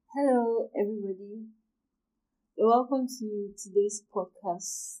everybody. Welcome to today's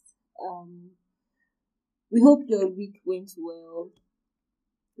podcast. We hope your week went well.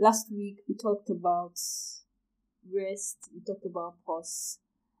 Last week we talked about rest, we talked about pause,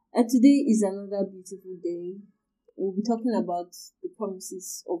 and today is another beautiful day. We'll be talking about the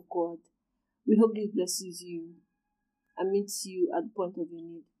promises of God. We hope this blesses you and meets you at the point of your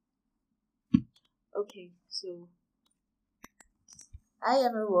need. Okay, so Hi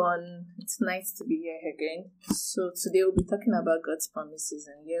everyone, it's nice to be here again. So today we'll be talking about God's promises,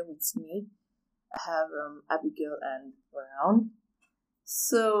 and here with me I have Abigail and Brown.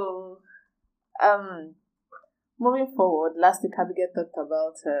 So moving forward, last week Abigail talked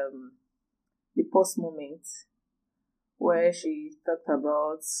about the pause moment, where she talked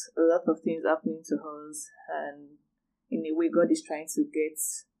about a lot of things happening to us, and in a way God is trying to get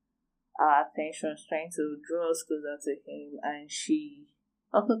our attention, trying to draw us closer to Him. And she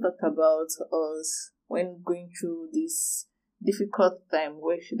also talked about us when going through this difficult time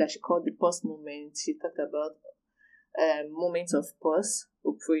that she called the pause moment. She talked about moments of pause.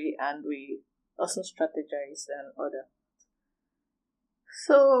 We pray and we also strategize and other.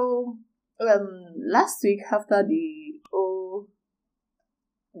 So last week, after the whole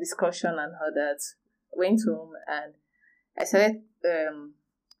discussion and all that, I went home and I started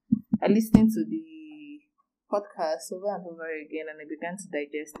I listened to the podcast over and over again, and I began to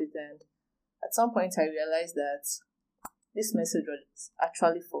digest it. And at some point, I realized that this message was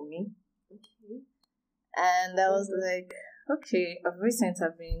actually for me. okay. And I was like, okay, of recent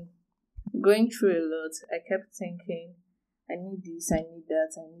I've been going through a lot. I kept thinking, I need this, I need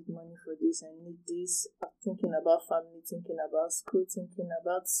that, I need money for this, I need this. I'm thinking about family, thinking about school, thinking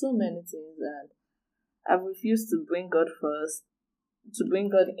about so many things. And I've refused to bring God first, to bring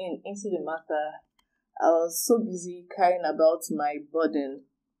God into the matter. I was so busy crying about my burden,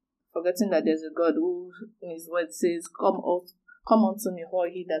 forgetting that there's a God who in His word says, come unto me, all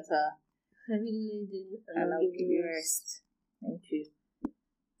ye that are heavy laden, and I'll give you rest. Thank you.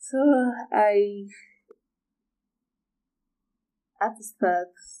 So I had to start.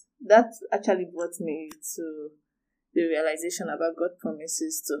 That actually brought me to the realization about God's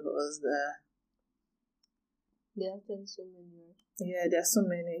promises to us. That There have been so many, right? yeah, there are so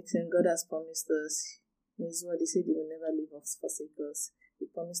many things God has promised us. In His word, He said He will never leave us, forsake us. He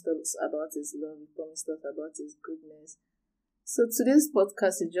promised us about His love. He promised us about His goodness. So today's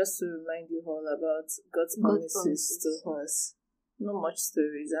podcast is just to remind you all about God's promises to us. Not much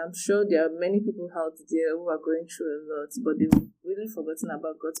stories. I'm sure there are many people out there who are going through a lot, but they've really forgotten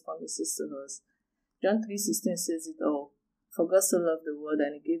about God's promises to us. John 3:16 says it all. For God so loved the world,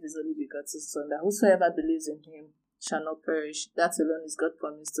 and He gave His only begotten Son, that whosoever believes in Him shall not perish. That alone is God's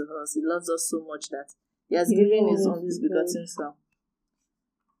promise to us. He loves us so much that He has given His only begotten Son.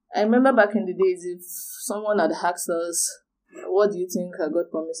 I remember back in the days, if someone had asked us, what do you think God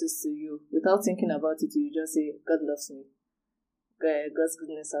promises to you? Without thinking about it, you just say, God loves me. God's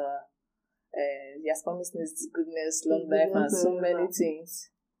goodness, He has promised me His goodness, long life, and so many things.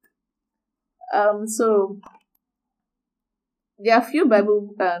 So there are a few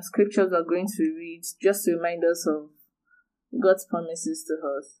Bible scriptures we're going to read just to remind us of God's promises to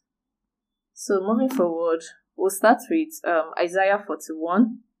us. So moving forward, we'll start with Isaiah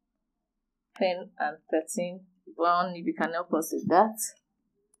 41, 10 and 13. Brown, if you can help us with that.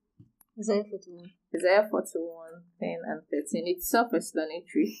 Isaiah 41. Isaiah 41, 10 and 13. It's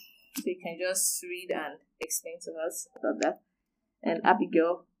self-explanatory. So you can just read and explain to us about that. And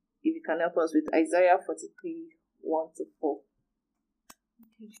Abigail, if you can help us with Isaiah 43, 1 to 4.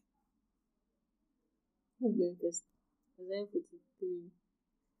 Okay. Let's go first. Isaiah 43.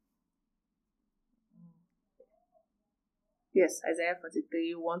 Yes, Isaiah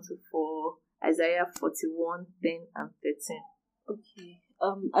 43, 1 to 4. Isaiah 41, 10 and 13. Okay.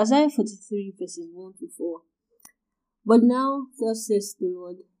 Isaiah 43 verses 1 to 4. But now, thus says the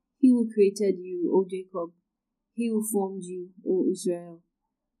Lord, He who created you, O Jacob, He who formed you, O Israel.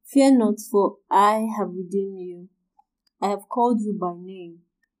 Fear not, for I have redeemed you. I have called you by name.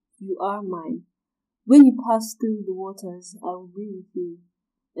 You are mine. When you pass through the waters, I will be with you,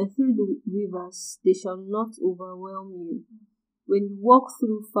 and through the rivers, they shall not overwhelm you. When you walk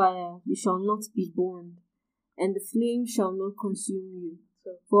through fire, you shall not be burned, and the flame shall not consume you.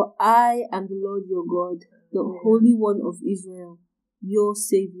 For I am the Lord your God, the Holy One of Israel, your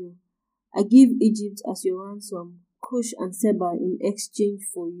Savior. I give Egypt as your ransom, Cush and Seba in exchange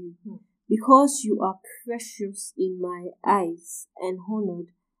for you. Because you are precious in my eyes and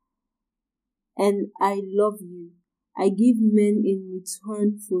honored, and I love you, I give men in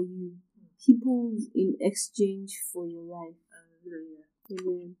return for you, peoples in exchange for your life. Hallelujah.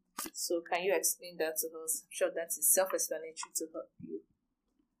 Amen. So can you explain that to us? I'm sure that is self-explanatory to you.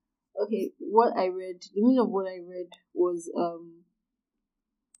 Okay, the meaning of what I read was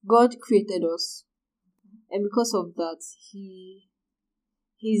God created us, and because of that,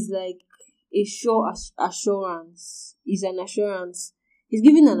 he's like a sure assurance. He's an assurance. He's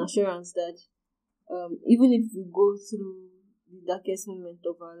giving an assurance that even if we go through the darkest moment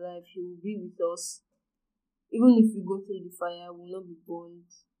of our life, He will be with us. Even if we go through the fire, we will not be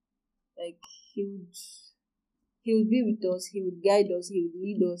burned. Like He would be with us. He would guide us. He would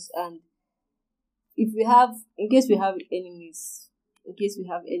lead us. And in case we have enemies,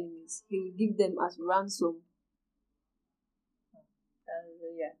 He will give them as ransom.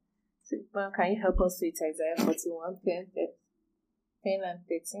 Hallelujah. So, can you help us with Isaiah 41, 10 and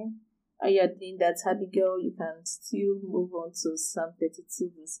 13? Are you doing that, Abigail? You can still move on to Psalm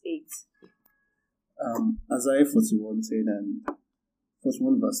 32, verse 8. Isaiah 41, 10 and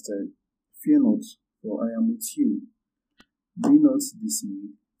 41, verse 10. Fear not, for I am with you. Be not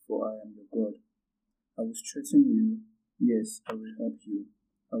dismayed, for I am your God. I will strengthen you. Yes, I will help you.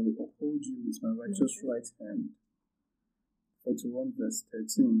 I will uphold you with my righteous right hand. 41, verse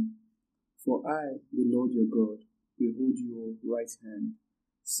 13. For I, the Lord your God, will hold your right hand,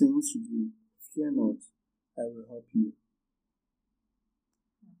 saying to you, fear not, I will help you.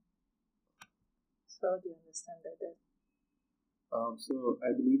 So how do you understand that? So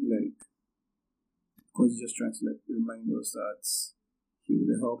I believe because he's just trying to remind us that he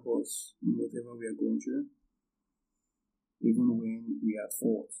will help us in whatever we are going through, even when we are at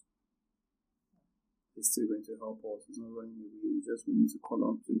fault. He's still going to help us. He's not running away. We need to call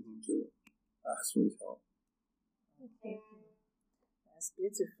on to him to ask for his help. Okay. That's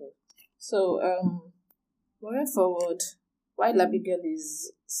beautiful. So, moving forward, while Abigail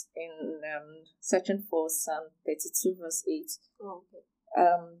is in searching for Psalm 32, verse 8,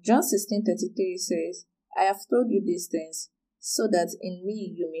 John 16:33 says, I have told you these things, so that in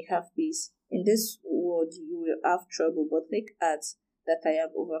me you may have peace. In this world you will have trouble, but take heart that I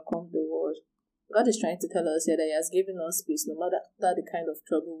have overcome the world. God is trying to tell us here that He has given us peace, no matter the kind of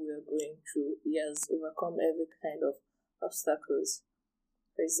trouble we are going through. He has overcome every kind of obstacles.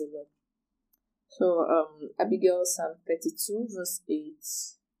 Praise the Lord. So, Abigail, Psalm 32, verse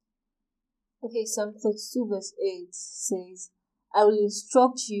 8. Okay, Psalm 32, verse 8 says, I will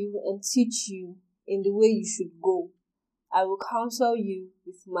instruct you and teach you in the way you should go. I will counsel you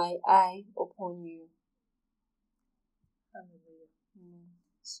with my eye upon you. Hallelujah.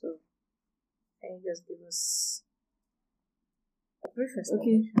 So, can you just give us a brief explanation?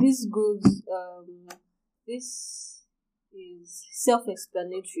 Okay, this is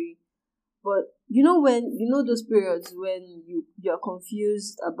self-explanatory, but those periods when you're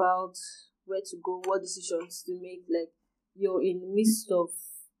confused about where to go, what decisions to make, like you're in the midst of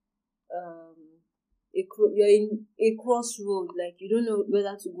you're in a crossroad, like you don't know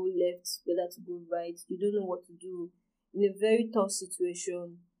whether to go left, whether to go right, you don't know what to do, in a very tough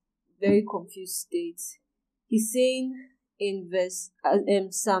situation, very confused state. He's saying in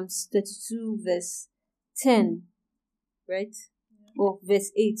Psalms 32, verse 10, right? Or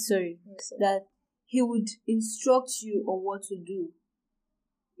verse 8, sorry, that He would instruct you on what to do.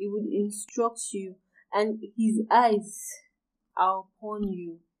 He would instruct you, and His eyes are upon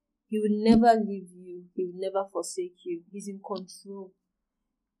you. He will never leave you. He will never forsake you. He's in control.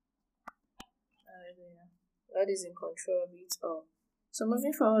 Hallelujah. God is in control of it all. So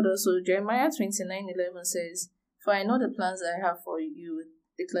moving forward also, Jeremiah 29:11 says, For I know the plans I have for you,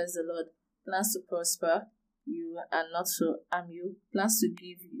 declares the Lord, plans to prosper you and not to harm you, plans to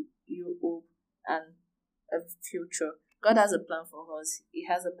give you hope and a future. God has a plan for us. He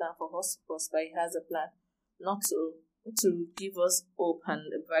has a plan for us to prosper. He has a plan not to give us hope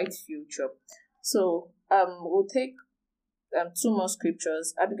and a bright future. So we'll take two more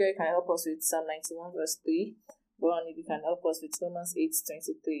scriptures. Abigail can help us with Psalm 91 verse 3. Brian, if you can help us with Romans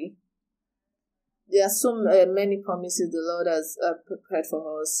 8:23. There are so many promises the Lord has prepared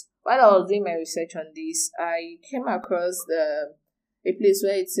for us. While I was doing my research on this, I came across a place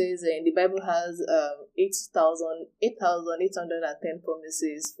where it says the Bible has 8,810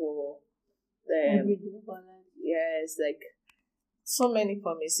 promises for yes, like so many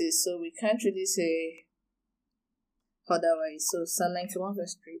promises. So we can't really say otherwise. So Psalm 91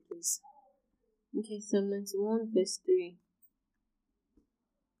 verse 3, please. Okay, Psalm 91 verse 3.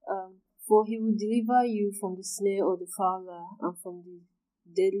 For He will deliver you from the snare of the fowler and from the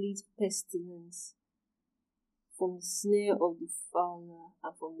deadly pestilence. From the snare of the fowler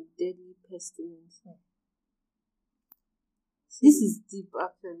and from the deadly pestilence. This is deep,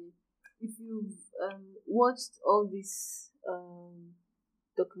 actually. If you've watched all these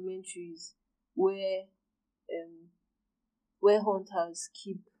documentaries where hunters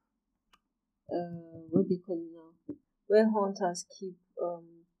keep what they call it now, where hunters keep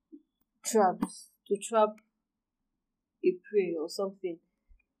traps to trap a prey or something.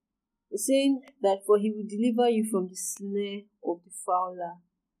 It's saying that for he will deliver you from the snare of the fowler.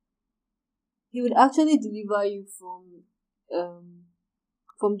 He would actually deliver you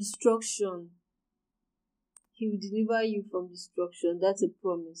from destruction. He will deliver you from destruction. That's a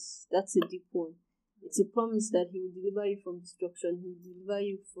promise. That's a deep one. It's a promise that he will deliver you from destruction. He will deliver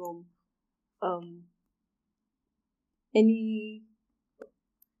you from any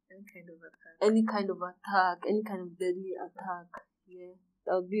kind of attack, any kind of deadly attack. Yeah,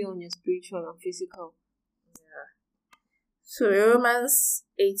 that would be on your spiritual and physical. Yeah. So Romans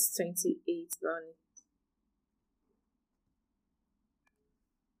 8:28, Lonnie.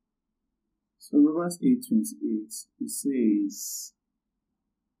 So Romans 8:28, it says,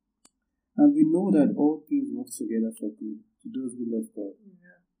 and we know that all things work together for good to those who love God,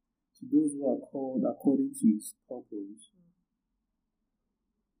 to those who are called according to his purpose.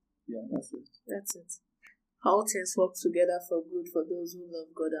 Yeah, that's it. That's it. All things work together for good for those who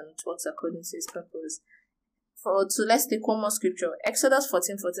love God and works according to his purpose. Let's take one more scripture. Exodus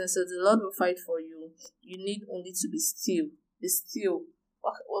 14:14 says, the Lord will fight for you. You need only to be still. Be still.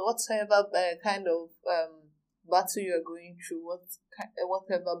 Whatever kind of battle you are going through,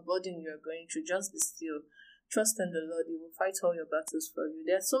 whatever burden you are going through, just be still. Trust in the Lord. He will fight all your battles for you.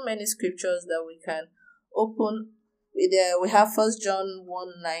 There are so many scriptures that we can open. We have 1 John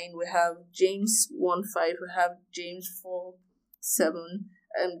 1:9, we have James 1:5, we have James 4:7,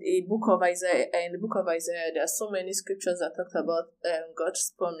 and in the book of Isaiah, there are so many scriptures that talk about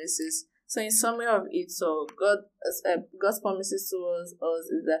God's promises. So in summary of it, so God's promises to us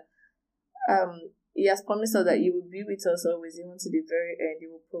is that he has promised us that he will be with us always, even to the very end. He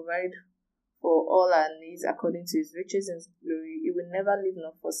will provide for all our needs according to his riches and glory. He will never leave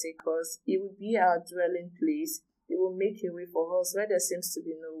nor forsake us. He will be our dwelling place. He will make a way for us where there seems to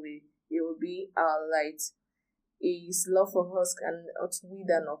be no way. He will be our light. His love for us cannot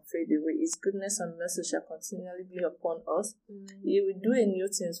wither nor fade away. His goodness and mercy shall continually be upon us. He will do a new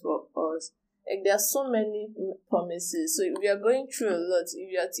thing for us. Like, there are so many promises. So if you are going through a lot,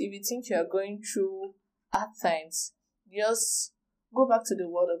 if you think you are going through hard times, just go back to the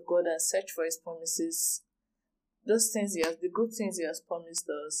Word of God and search for his promises. Those things the good things he has promised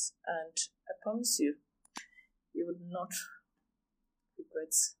us, and I promise you, you would not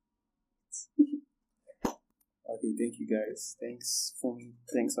regret it. Okay, thank you guys. Thanks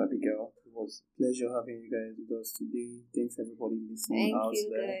Abigail. It was a pleasure having you guys with us today. Thanks everybody listening out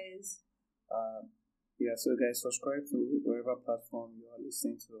there. Guys. So guys, subscribe to wherever platform you are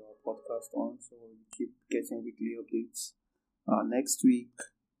listening to our podcast on, so you keep getting weekly updates. Next week,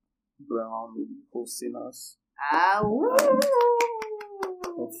 Brown will be hosting us.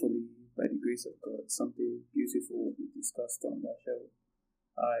 Hopefully, by the grace of God, something beautiful will be discussed on that show.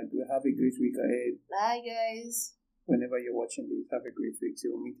 Alright, we'll have a great week ahead. Bye, guys. Whenever you're watching this, have a great week.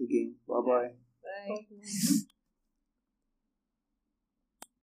 Till we meet again. Bye-bye. Bye.